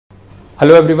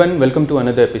Hello everyone, welcome to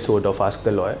another episode of Ask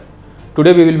the Lawyer.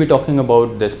 Today we will be talking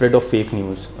about the spread of fake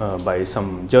news by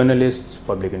some journalists,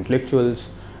 public intellectuals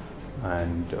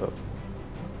and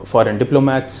foreign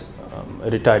diplomats,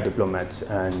 retired diplomats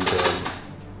and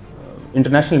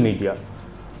international media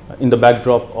in the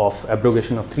backdrop of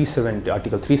abrogation of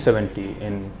Article 370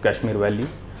 in Kashmir Valley,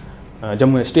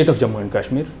 state of Jammu and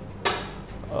Kashmir.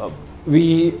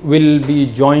 We will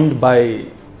be joined by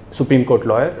Supreme Court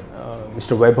lawyer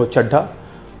Mr. Vaibhav Chadha,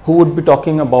 who would be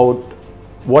talking about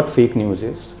what fake news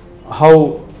is,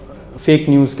 how fake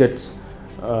news gets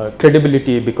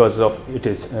credibility because of it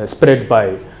is spread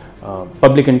by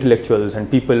public intellectuals and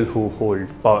people who hold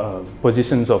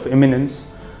positions of eminence.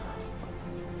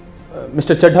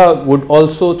 Mr. Chadha would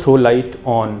also throw light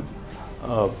on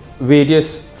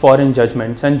various foreign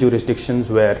judgments and jurisdictions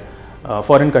where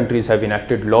foreign countries have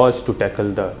enacted laws to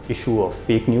tackle the issue of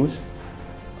fake news.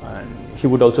 And he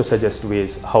would also suggest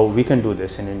ways how we can do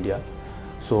this in India.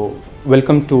 So,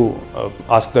 welcome to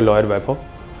Ask the Lawyer, Vaibhav.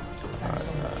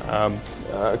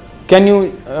 Can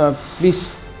you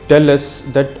please tell us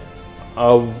that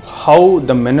how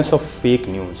the menace of fake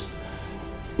news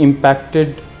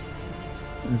impacted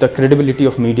the credibility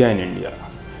of media in India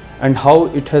and how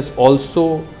it has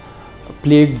also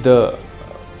plagued the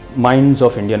minds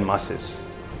of Indian masses?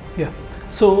 Yeah.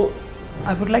 So,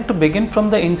 I would like to begin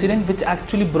from the incident which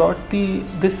actually brought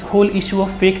this whole issue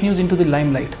of fake news into the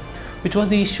limelight, which was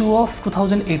the issue of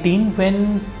 2018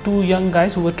 when two young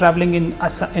guys who were traveling in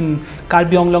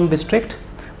Karbi Anglong district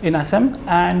in Assam,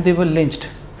 and they were lynched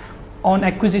on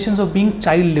accusations of being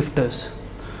child lifters.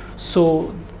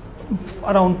 So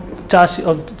around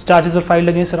charges were filed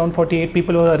against around 48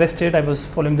 people were arrested. I was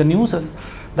following the news at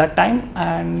that time,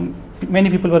 and many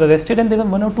people were arrested, and there were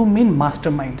one or two main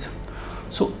masterminds.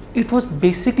 So it was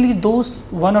basically those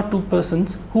one or two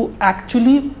persons who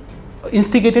actually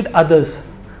instigated others,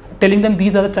 telling them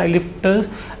these are the child lifters.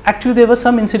 Actually, there were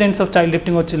some incidents of child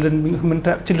lifting or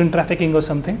children trafficking or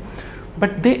something,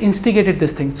 but they instigated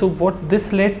this thing. So what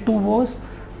this led to was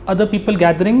other people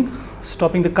gathering,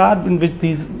 stopping the car in which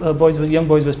these young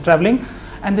boys were traveling,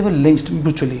 and they were lynched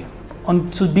brutally on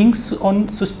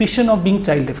suspicion of being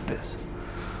child lifters.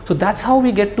 So that's how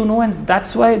we get to know, and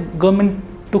that's why government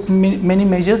took many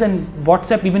measures, and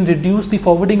WhatsApp even reduced the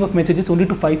forwarding of messages only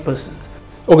to 5 persons.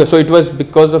 Okay, so it was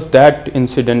because of that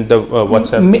incident, the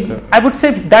WhatsApp. I would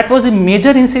say that was the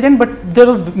major incident, but there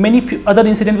were many other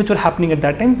incidents which were happening at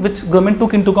that time, which government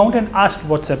took into account and asked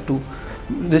WhatsApp to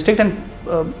restrict, and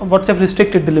WhatsApp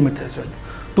restricted the limits as well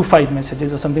to 5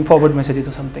 messages or something, forward messages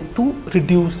or something, to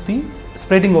reduce the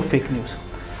spreading of fake news.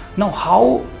 Now,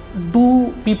 how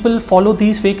do people follow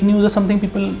these fake news or something?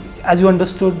 People, as you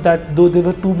understood, that though there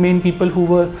were two main people who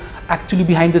were actually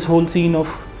behind this whole scene of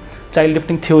child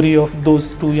lifting theory of those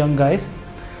two young guys.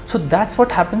 So that's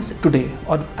what happens today,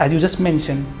 or as you just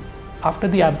mentioned, after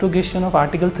the abrogation of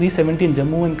Article 370 in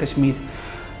Jammu and Kashmir.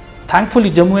 Thankfully,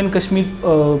 Jammu and Kashmir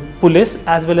police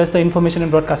as well as the Information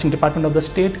and Broadcasting Department of the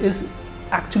state is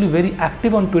actually very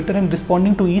active on Twitter and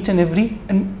responding to each and every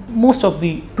and most of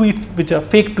the tweets which are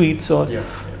fake tweets or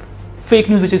fake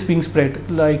news which is being spread.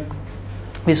 Like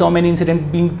we saw many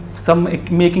incidents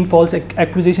making false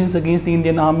accusations against the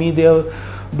Indian army. They are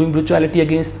doing brutality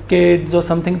against kids or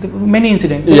something. Many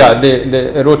incidents. Yeah,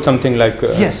 they wrote something like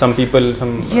some people,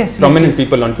 prominent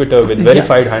people on Twitter with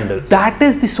verified handles. That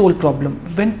is the sole problem.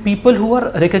 When people who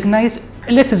are recognized,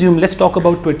 let's talk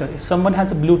about Twitter. If someone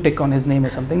has a blue tick on his name or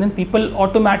something, then people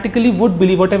automatically would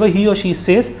believe whatever he or she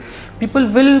says. People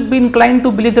will be inclined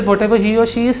to believe that whatever he or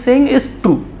she is saying is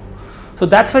true. So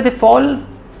that's why they fall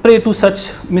prey to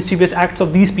such mischievous acts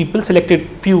of these people, selected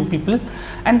few people,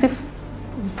 and they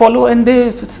follow and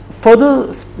they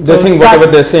further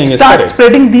start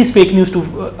spreading these fake news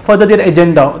to further their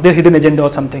agenda, their hidden agenda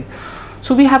or something.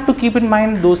 So we have to keep in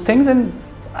mind those things, and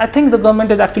I think the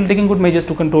government is actually taking good measures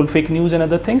to control fake news and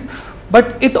other things,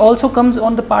 but it also comes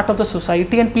on the part of the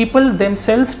society and people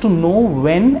themselves to know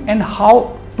when and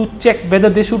how to check whether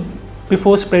they should,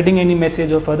 before spreading any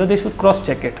message or further, they should cross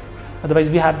check it. Otherwise,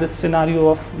 we have this scenario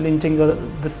of lynching, or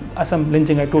this Assam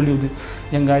lynching, I told you, the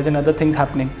young guys and other things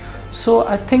happening. So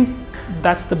I think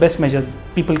that's the best measure.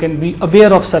 People can be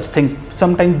aware of such things.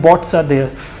 Sometimes bots are there.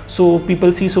 So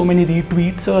people see so many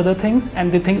retweets or other things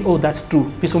and they think, oh, that's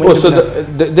true.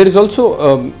 There is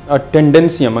also a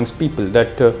tendency amongst people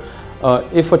that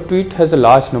if a tweet has a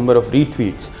large number of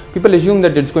retweets, people assume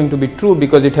that it's going to be true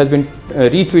because it has been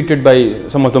retweeted by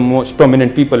some of the most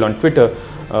prominent people on Twitter.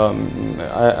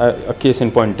 A case in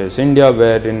point is India,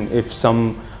 wherein if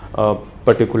some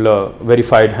particular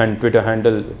verified Twitter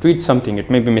handle tweets something, it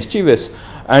may be mischievous,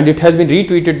 and it has been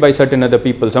retweeted by certain other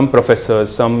people, some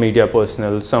professors, some media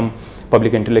personnel, some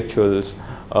public intellectuals.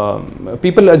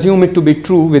 People assume it to be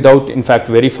true without in fact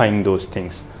verifying those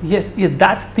things. Yes,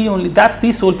 that's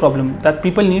the sole problem, that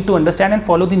people need to understand and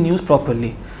follow the news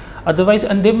properly. Otherwise,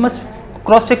 and they must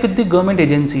cross-check with the government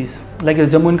agencies, like the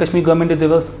Jammu and Kashmir government. I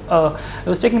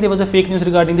was checking, there was a fake news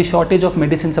regarding the shortage of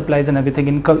medicine supplies and everything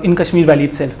in Kashmir Valley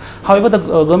itself. However, the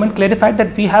government clarified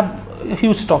that we have a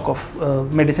huge stock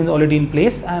of medicines already in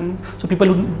place, and so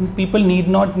people need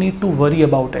not need to worry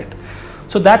about it.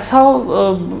 So that's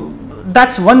how.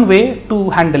 That's one way to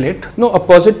handle it. No, a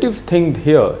positive thing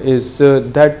here is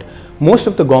that most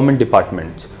of the government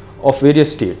departments of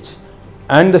various states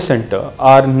and the center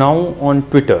are now on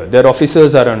Twitter. Their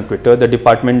officers are on Twitter. The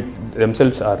department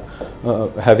themselves are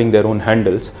having their own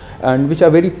handles, and which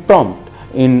are very prompt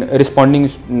in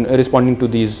responding to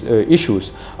these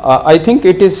issues. I think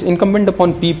it is incumbent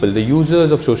upon people, the users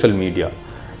of social media,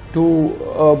 to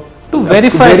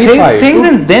verify things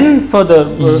and then further.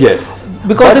 Yes.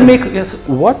 Because they make, yes.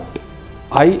 What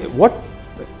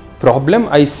problem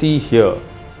I see here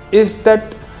is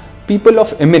that people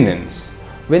of eminence,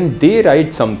 when they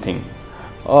write something,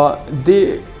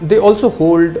 they also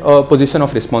hold a position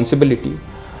of responsibility,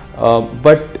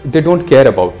 but they don't care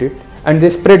about it, and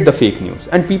they spread the fake news,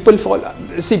 and people fall.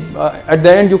 See, at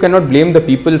the end you cannot blame the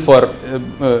people for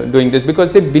doing this,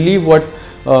 because they believe what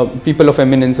people of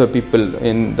eminence or people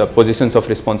in the positions of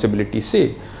responsibility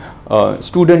say.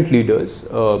 Student leaders,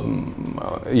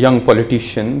 young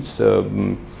politicians,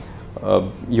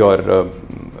 your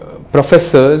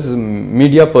professors,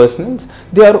 media persons,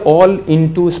 they are all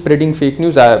into spreading fake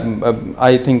news.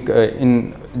 I think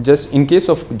in case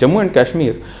of Jammu and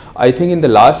Kashmir, I think in the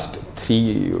last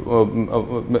 3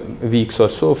 weeks or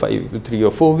so, 3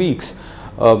 or 4 weeks,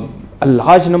 a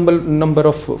large number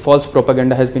of false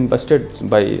propaganda has been busted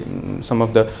by some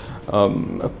of the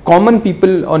common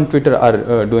people on Twitter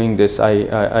are doing this.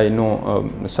 I know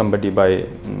somebody by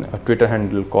a Twitter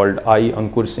handle called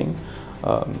Ankur Singh,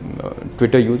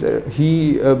 Twitter user.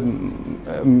 He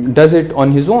does it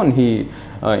on his own. He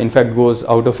in fact goes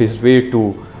out of his way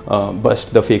to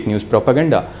bust the fake news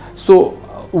propaganda. So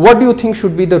what do you think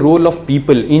should be the role of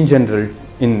people in general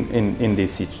in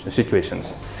these situations?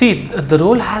 See, the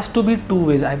role has to be two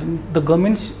ways. The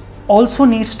government also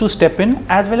needs to step in,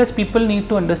 as well as people need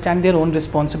to understand their own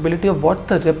responsibility of what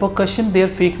the repercussion their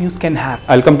fake news can have.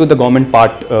 I'll come to the government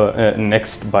part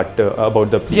next, but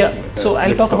about the so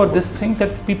I'll talk about this thing,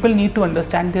 that people need to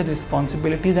understand their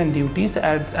responsibilities and duties,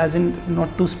 as in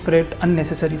not to spread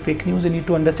unnecessary fake news. They need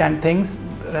to understand things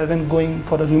rather than going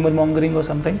for a rumor mongering or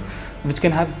something which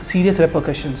can have serious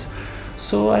repercussions.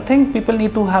 So I think people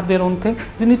need to have their own thing.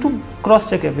 They need to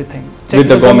cross-check everything. Check with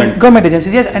the government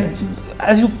agencies. Yes, and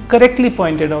as you correctly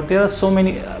pointed out, there are so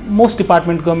many. Most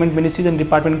government ministries and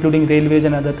departments, including railways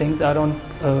and other things, are on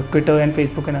Twitter and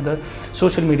Facebook and other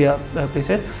social media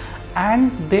places,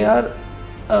 and they are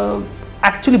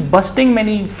actually busting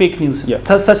many fake news. Yeah.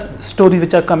 Such stories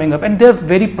which are coming up, and they are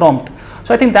very prompt.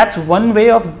 So I think that's one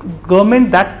way of government,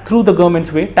 that's through the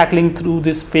government's way, tackling through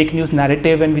this fake news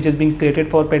narrative, and which is being created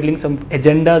for peddling some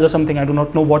agendas or something. I do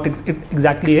not know what it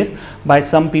exactly is by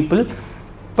some people,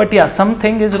 but yeah,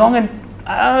 something is wrong, and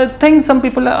I think some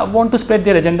people want to spread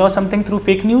their agenda or something through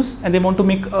fake news, and they want to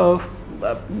make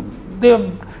they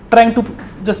are trying to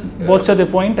just bolster their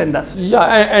point, and that's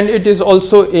and it is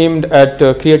also aimed at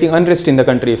creating unrest in the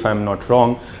country, if I'm not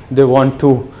wrong. They want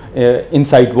to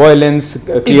incite violence,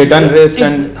 create unrest,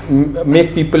 and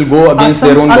make people go against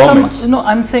their own governments. No,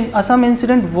 I'm saying Assam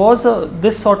incident was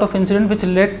this sort of incident which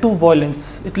led to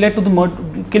violence. It led to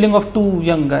the killing of 2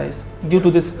 young guys due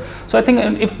to this. So I think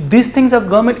if these things are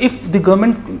if the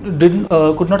government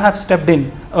could not have stepped in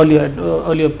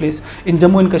earlier place in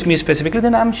Jammu and Kashmir specifically,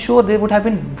 then I'm sure there would have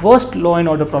been worst law and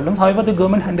order problems. However, the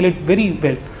government handled it very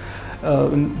well.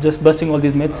 Just busting all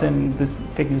these myths and this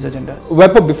fake news agenda.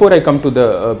 Vaibhav, before I come to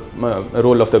the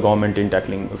role of the government in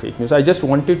tackling fake news, I just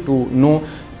wanted to know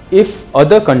if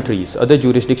other countries, other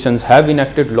jurisdictions have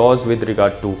enacted laws with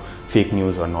regard to fake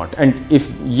news or not, and if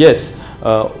yes,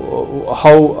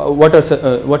 what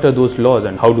are those laws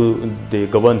and how do they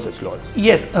govern such laws?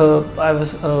 Yes,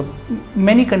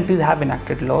 many countries have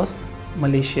enacted laws.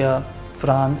 Malaysia,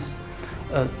 France,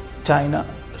 China,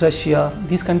 Russia.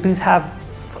 These countries have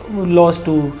laws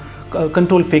to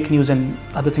control fake news and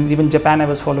other things. Even Japan, I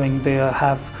was following, they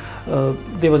have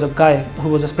there was a guy who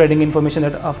was spreading information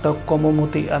that after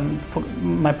Komomoti,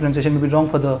 my pronunciation may be wrong,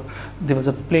 there was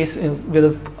a place where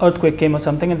the earthquake came or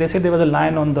something, and they said there was a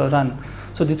lion on the run.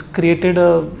 So this created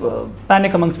a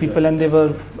panic amongst people, and they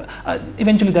were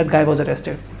eventually that guy was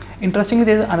arrested. Interestingly,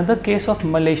 there is another case of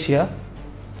Malaysia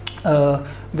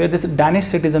where this Danish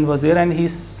citizen was there, and he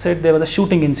said there was a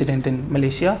shooting incident in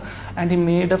Malaysia, and he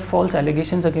made a false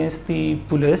allegations against the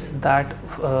police that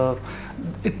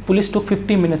police took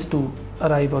 50 minutes to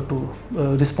arrive or to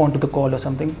respond to the call or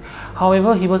something.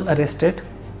 However, he was arrested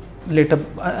later,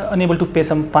 unable to pay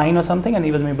some fine or something, and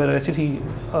he was maybe arrested. He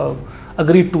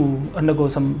agreed to undergo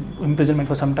some imprisonment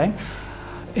for some time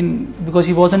because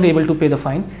he wasn't able to pay the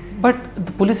fine. But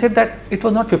the police said that it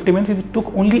was not 50 minutes, it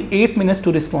took only 8 minutes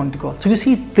to respond to call. So you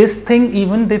see, this thing,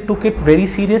 even they took it very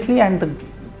seriously, and the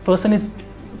person is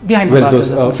behind the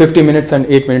bars. Those 50 minutes and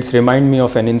 8 minutes remind me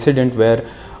of an incident where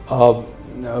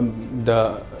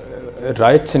the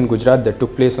riots in Gujarat that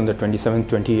took place on the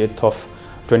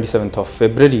 27th of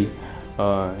February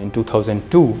in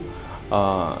 2002,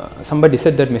 somebody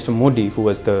said that Mr. Modi, who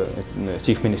was the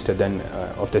chief minister then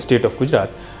of the state of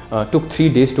Gujarat, took 3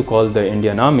 days to call the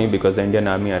Indian army, because the Indian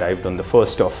army arrived on the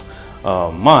 1st of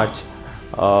March.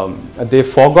 They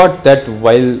forgot that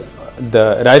while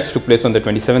the riots took place on the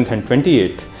 27th and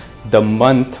 28th, the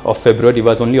month of February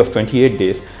was only of 28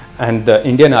 days, and the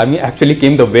Indian army actually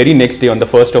came the very next day on the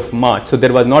 1st of March. So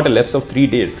there was not a lapse of 3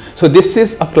 days. So this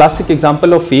is a classic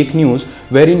example of fake news,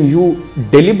 wherein you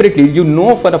deliberately, you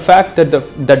know for a fact that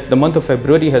the month of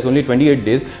February has only 28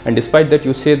 days, and despite that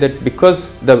you say that because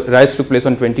the riots took place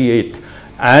on 28th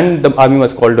and the army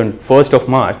was called on 1st of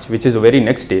March, which is the very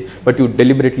next day, but you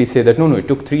deliberately say that no, it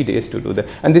took 3 days to do that.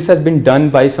 And this has been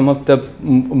done by some of the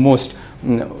most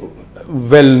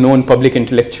well-known public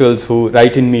intellectuals who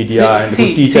write in media who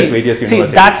teach at various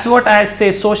universities. That's what I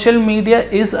say. Social media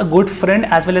is a good friend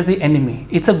as well as the enemy.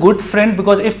 It's a good friend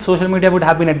because if social media would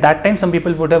have been at that time, some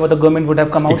people would have, or the government would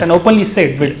have come out and openly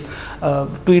said with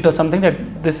tweet or something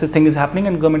that this thing is happening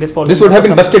and government is following. This would have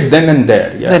been busted then and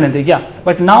there. Yeah. Then and there, yeah.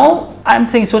 But now I'm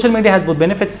saying social media has both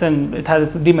benefits and it has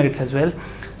demerits as well.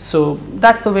 So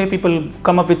that's the way people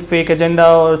come up with fake agenda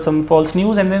or some false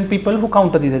news, and then people who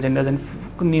counter these agendas and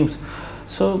news.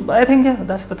 So I think, yeah,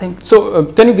 that's the thing. So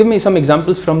can you give me some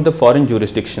examples from the foreign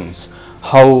jurisdictions,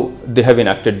 how they have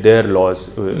enacted their laws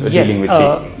dealing with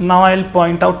fake? Now I'll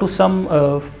point out to some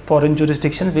foreign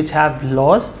jurisdictions which have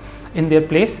laws in their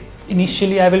place.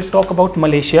 Initially I will talk about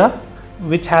Malaysia,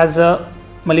 which has a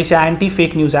Malaysia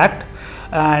Anti-Fake News Act,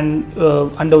 and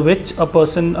under which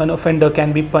an offender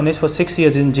can be punished for 6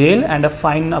 years in jail and a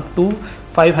fine up to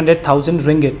 500,000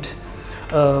 ringgit.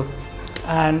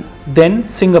 And then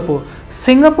Singapore,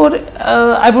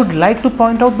 I would like to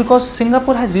point out, because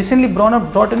Singapore has recently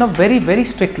brought in a very, very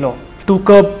strict law to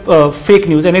curb fake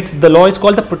news, and the law is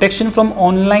called the Protection from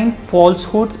Online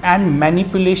Falsehoods and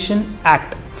Manipulation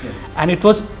Act, and it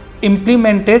was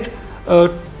implemented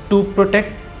to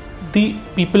protect the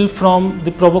people from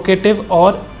the provocative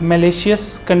or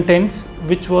malicious contents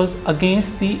which was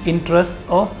against the interest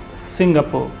of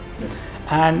Singapore.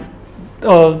 And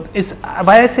is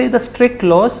why I say the strict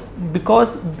laws,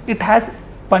 because it has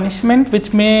punishment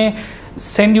which may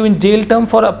send you in jail term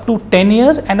for up to 10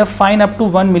 years and a fine up to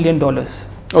 $1 million.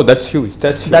 Oh, that's huge.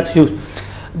 That's huge.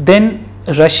 Then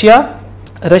Russia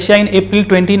in April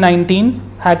 2019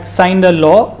 had signed a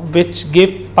law which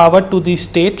gave power to the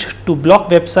state to block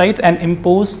websites and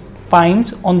impose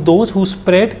fines on those who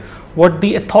spread what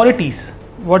the authorities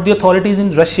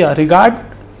in Russia regard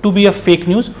to be a fake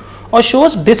news or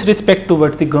shows disrespect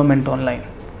towards the government online.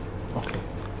 Okay.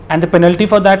 And the penalty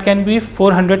for that can be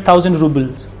 400,000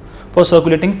 rubles for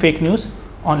circulating fake news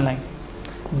online.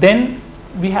 Then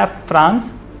we have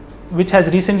France, which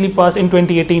has recently passed in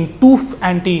 2018 2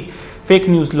 anti-fake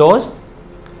news laws,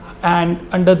 and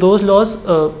under those laws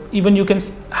even you can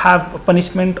have a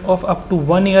punishment of up to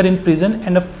 1 year in prison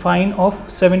and a fine of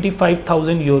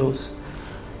 75,000 euros.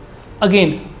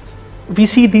 Again, we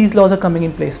see these laws are coming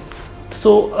in place.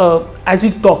 So as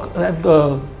we talk,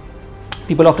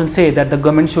 people often say that the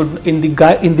government should, in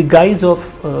the guise of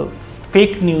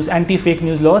fake news, anti-fake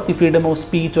news law, the freedom of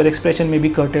speech or expression may be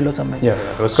curtailed or something. Yeah,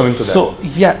 I was coming to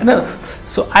that.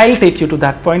 So I'll take you to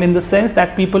that point, in the sense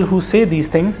that people who say these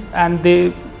things and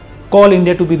they call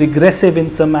India to be regressive in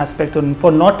some aspect, or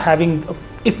for not having,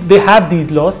 if they have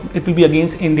these laws, it will be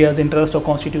against India's interest or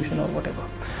constitution or whatever.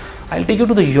 I'll take you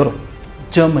to the Europe.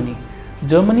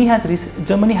 Germany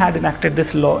had enacted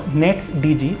this law,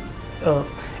 NetzDG.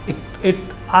 It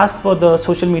asked for the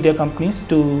social media companies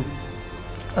to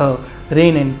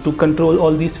rein in, to control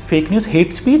all these fake news,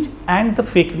 hate speech and the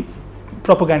fake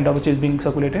propaganda which is being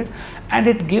circulated, and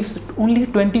it gives only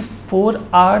 24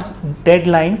 hours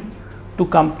deadline to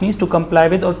companies to comply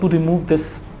with or to remove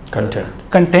this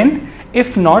content.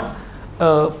 If not,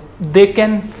 they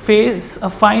can face a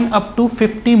fine up to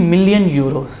 50 million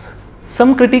euros.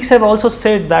 Some critics have also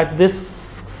said that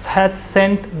this has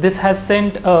sent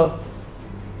a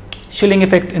chilling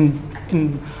effect in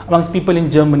amongst people in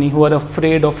Germany who are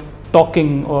afraid of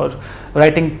talking or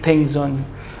writing things on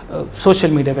social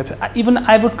media websites. Even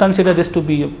I would consider this to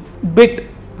be a bit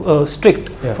strict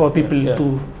for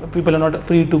people. People are not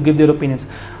free to give their opinions.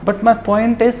 But my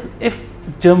point is, if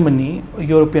Germany,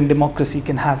 European democracy,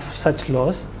 can have such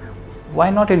laws, why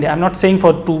not India? I'm not saying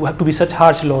to be such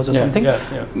harsh laws or something.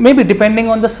 Maybe depending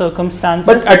on the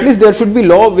circumstances. But at least there should be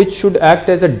law which should act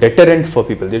as a deterrent for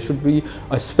people. There should be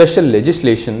a special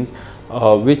legislation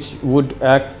which would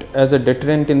act as a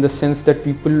deterrent, in the sense that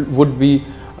people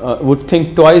would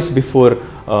think twice before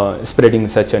spreading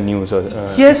such a news or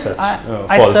yes,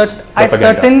 I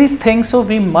certainly think so.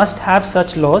 We must have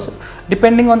such laws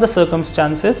depending on the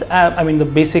circumstances. I mean, the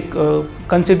basic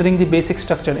considering the basic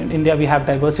structure. In India we have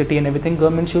diversity and everything.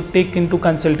 Government should take into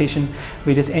consultation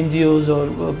various NGOs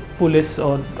or police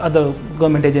or other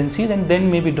government agencies, and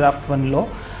then maybe draft one law.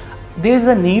 There is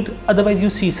a need. Otherwise you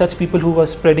see such people who are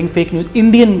spreading fake news,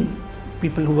 Indian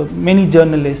people who were many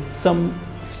journalists, some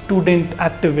student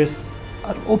activists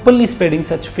are openly spreading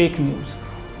such fake news.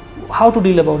 How to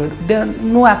deal about it? There are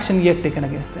no action yet taken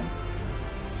against them.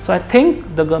 So I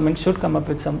think the government should come up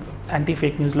with some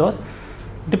anti-fake news laws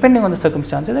depending on the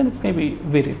circumstances, and maybe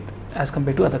vary it as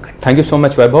compared to other countries. Thank you so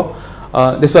much,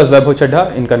 Vaibhav. This was Vaibhav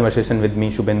Chadha in conversation with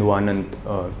me, Shubhendu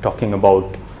Anand, talking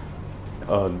about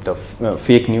the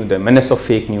fake news, the menace of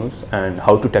fake news, and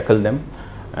how to tackle them,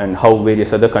 and how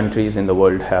various other countries in the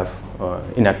world have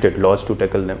enacted laws to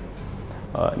tackle them.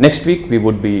 Next week we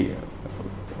would be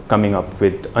coming up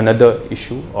with another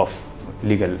issue of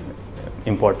legal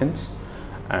importance,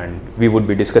 and we would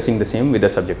be discussing the same with a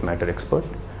subject matter expert.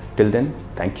 Till then,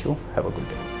 thank you. Have a good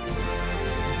day.